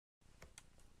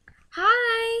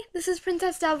this is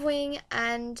Princess Dovewing,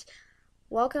 and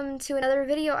welcome to another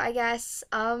video, I guess.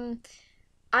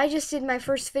 I just did my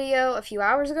first video a few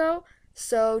hours ago,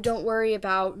 so don't worry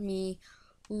about me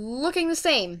looking the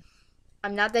same.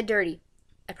 I'm not that dirty,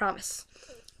 I promise.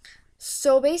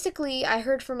 So basically, I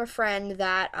heard from a friend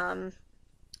that,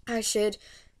 I should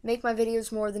make my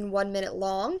videos more than 1 minute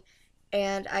long,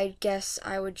 and I guess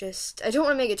I don't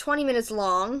want to make it 20 minutes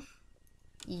long,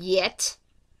 yet,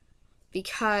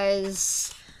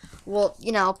 because well,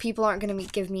 people aren't going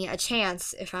to give me a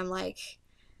chance if I'm like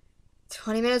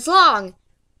 20 minutes long.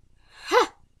 Huh.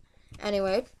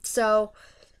 Anyway, so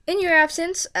in your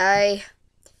absence, I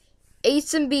ate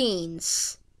some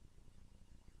beans,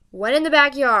 went in the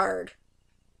backyard,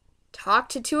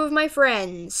 talked to two of my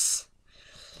friends,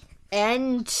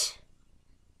 and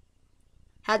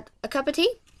had a cup of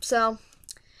tea. So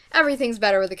everything's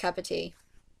better with a cup of tea.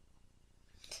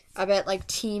 I bet like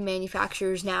tea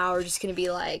manufacturers now are just gonna be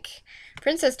like,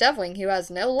 Princess Dovewing, who has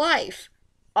no life.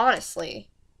 Honestly.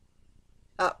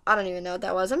 Oh, I don't even know what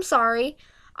that was. I'm sorry.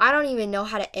 I don't even know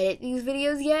how to edit these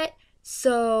videos yet.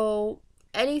 So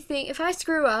if I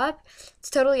screw up, it's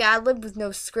totally ad-lib with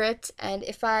no script. And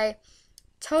if I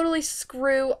totally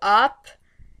screw up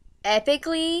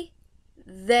epically,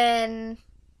 then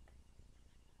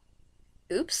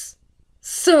oops.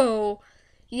 So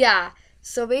yeah.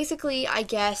 So basically, I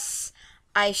guess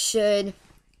I should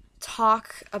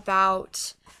talk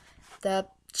about the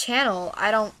channel.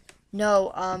 I don't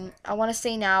know. I want to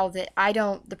say now that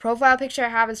the profile picture I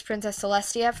have is Princess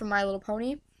Celestia from My Little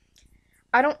Pony.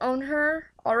 I don't own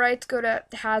her. All rights go to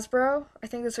Hasbro. I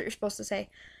think that's what you're supposed to say.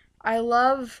 I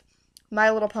love My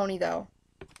Little Pony, though.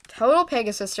 Total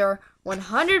Pegasus,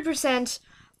 100%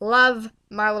 love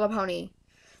My Little Pony.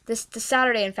 This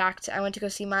Saturday, in fact, I went to go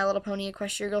see My Little Pony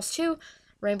Equestria Girls 2,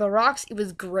 Rainbow Rocks. It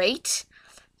was great.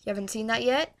 If you haven't seen that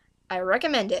yet, I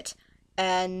recommend it.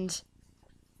 And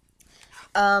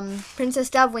Princess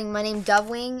Dovewing, my name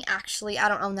Dovewing, actually, I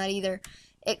don't own that either.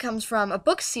 It comes from a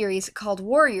book series called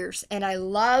Warriors, and I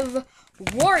love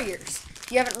Warriors.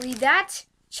 If you haven't read that,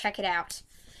 check it out.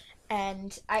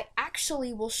 And I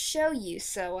actually will show you,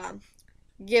 so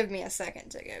give me a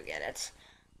second to go get it.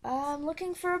 I'm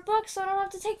looking for a book so I don't have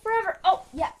to take forever. Oh,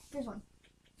 yeah, here's one.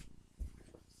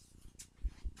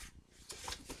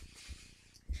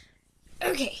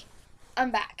 Okay, I'm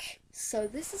back. So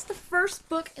this is the first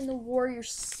book in the Warrior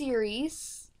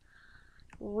series.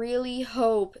 Really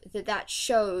hope that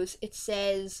shows. It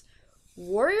says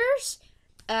Warriors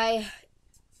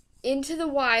Into the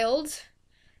Wild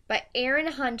by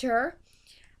Aaron Hunter.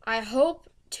 I hope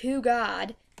to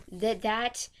God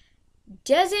that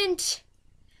doesn't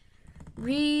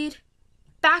read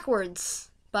backwards,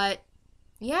 but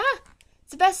yeah,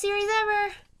 it's the best series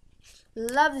ever.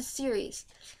 Love the series,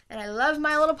 and I love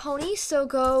My Little Pony, so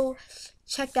go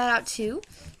check that out too.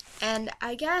 And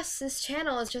I guess this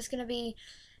channel is just gonna be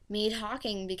me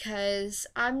talking because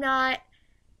I'm not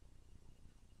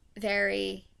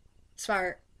very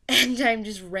smart and I'm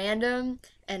just random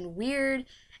and weird,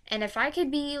 and if I could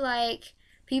be like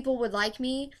people would like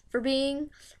me for being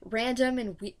random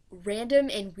and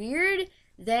weird,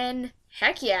 then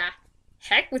heck yeah.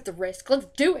 Heck with the risk. Let's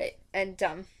do it. And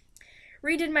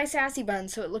redid my sassy bun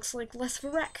so it looks like less of a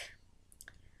wreck.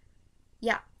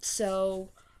 Yeah, so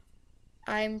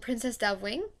I'm Princess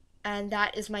Dovewing, and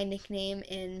that is my nickname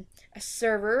in a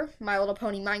server, My Little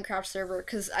Pony Minecraft server,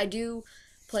 because I do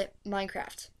play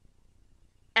Minecraft.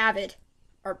 Avid,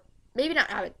 or maybe not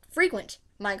avid, frequent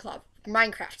Minecraft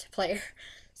player.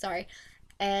 Sorry.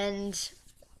 And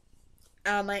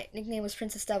my nickname was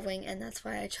Princess Dovewing, and that's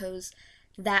why I chose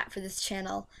that for this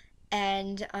channel.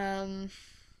 And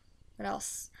what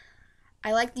else?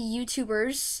 I like the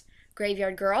YouTubers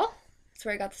Graveyard Girl. That's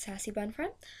where I got the sassy bun from.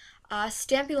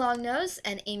 Stampy Longnose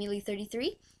and Amy Lee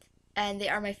 33, and they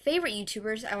are my favorite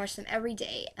YouTubers. I watch them every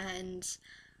day, and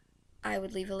I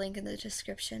would leave a link in the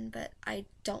description, but I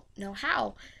don't know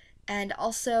how. And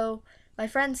also, my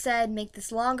friend said make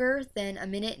this longer than 1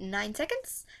 minute and 9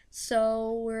 seconds,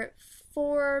 so we're at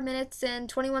 4 minutes and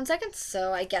 21 seconds,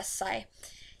 so I guess I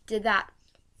did that.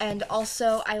 And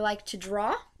also, I like to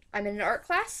draw. I'm in an art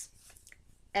class,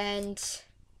 and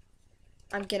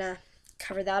I'm gonna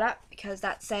cover that up because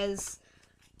that says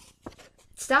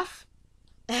stuff.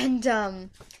 And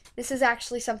this is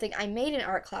actually something I made in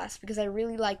art class because I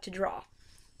really like to draw.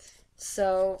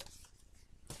 So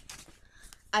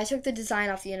I took the design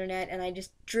off the internet and I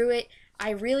just drew it. I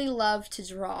really love to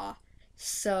draw,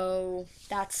 so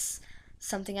that's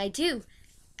something I do.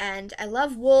 And I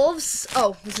love wolves.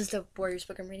 Oh, this is the Warriors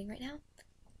book I'm reading right now.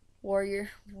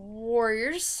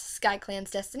 Warriors, Sky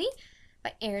Clan's Destiny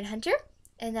by Aaron Hunter.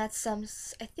 and that's some,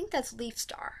 I think that's Leaf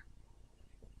Star.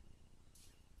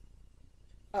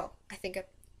 Oh, I think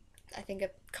a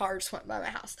car just went by my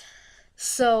house.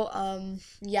 So,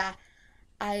 yeah,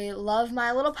 I love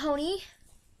My Little Pony.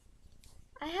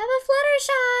 I have a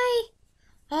Fluttershy.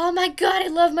 Oh my god, I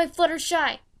love my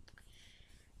Fluttershy.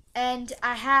 And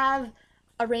I have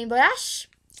a Rainbow Dash.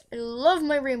 I love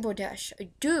my Rainbow Dash. I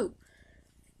do.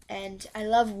 And I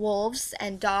love wolves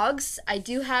and dogs. I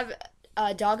do have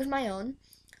a dog of my own.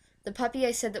 The puppy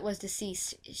I said that was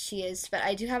deceased, she is, but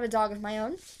I do have a dog of my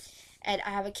own. And I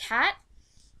have a cat.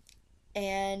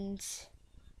 And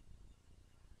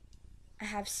I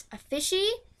have a fishy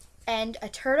and a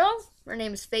turtle. Her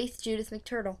name is Faith Judith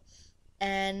McTurtle.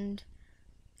 And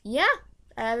yeah,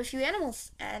 I have a few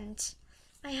animals. And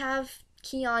I have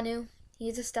Keanu.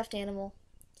 He's a stuffed animal.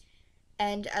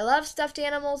 And I love stuffed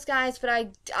animals, guys, but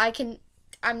I can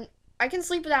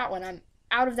sleep without one. I'm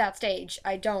out of that stage.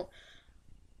 I'm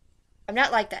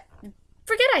not like that.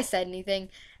 Forget I said anything.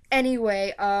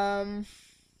 Anyway,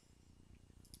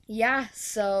 yeah,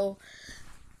 so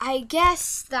I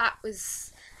guess that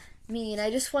was me, and I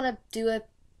just want to do a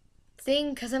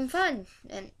thing because I'm fun,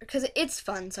 and because it's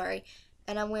fun, sorry.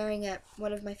 And I'm wearing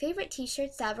one of my favorite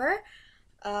t-shirts ever.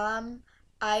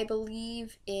 I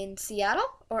believe in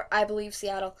Seattle, or I believe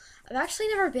Seattle. I've actually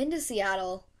never been to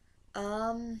Seattle.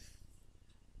 Um,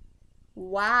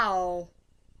 wow.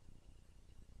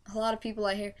 A lot of people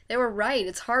I hear, they were right.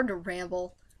 It's hard to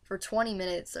ramble for 20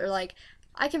 minutes, or like,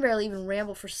 I can barely even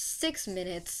ramble for 6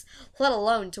 minutes, let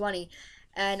alone 20.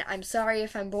 And I'm sorry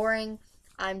if I'm boring.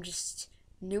 I'm just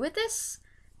new at this,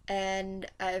 and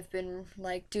I've been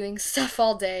like doing stuff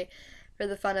all day for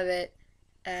the fun of it,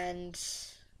 and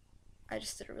I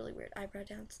just did a really weird eyebrow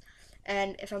dance.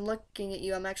 And if I'm looking at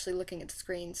you, I'm actually looking at the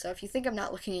screen. So if you think I'm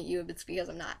not looking at you, it's because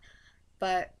I'm not.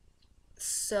 But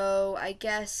so I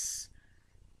guess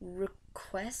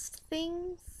request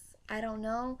things. I don't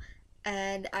know.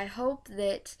 And I hope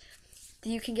that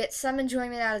you can get some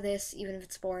enjoyment out of this, even if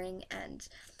it's boring. And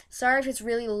sorry if it's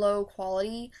really low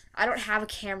quality. I don't have a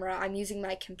camera. I'm using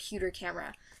my computer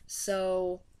camera.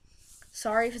 So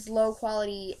sorry if it's low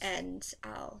quality, and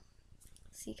I'll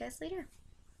see you guys later.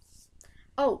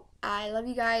 Oh, I love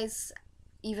you guys,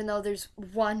 even though there's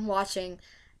one watching,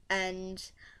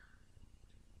 and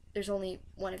there's only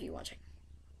one of you watching.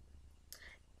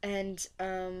 And,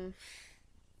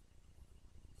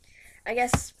 I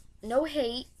guess no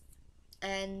hate,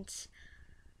 and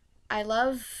I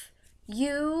love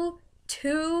you,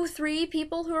 2, 3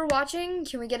 people who are watching.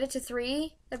 Can we get it to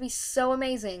 3? That'd be so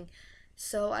amazing.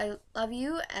 So I love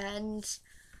you, and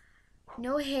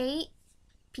no hate,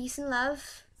 peace and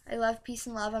love. I love peace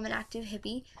and love. I'm an active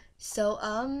hippie. So,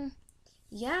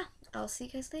 yeah, I'll see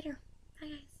you guys later. Bye,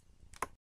 guys.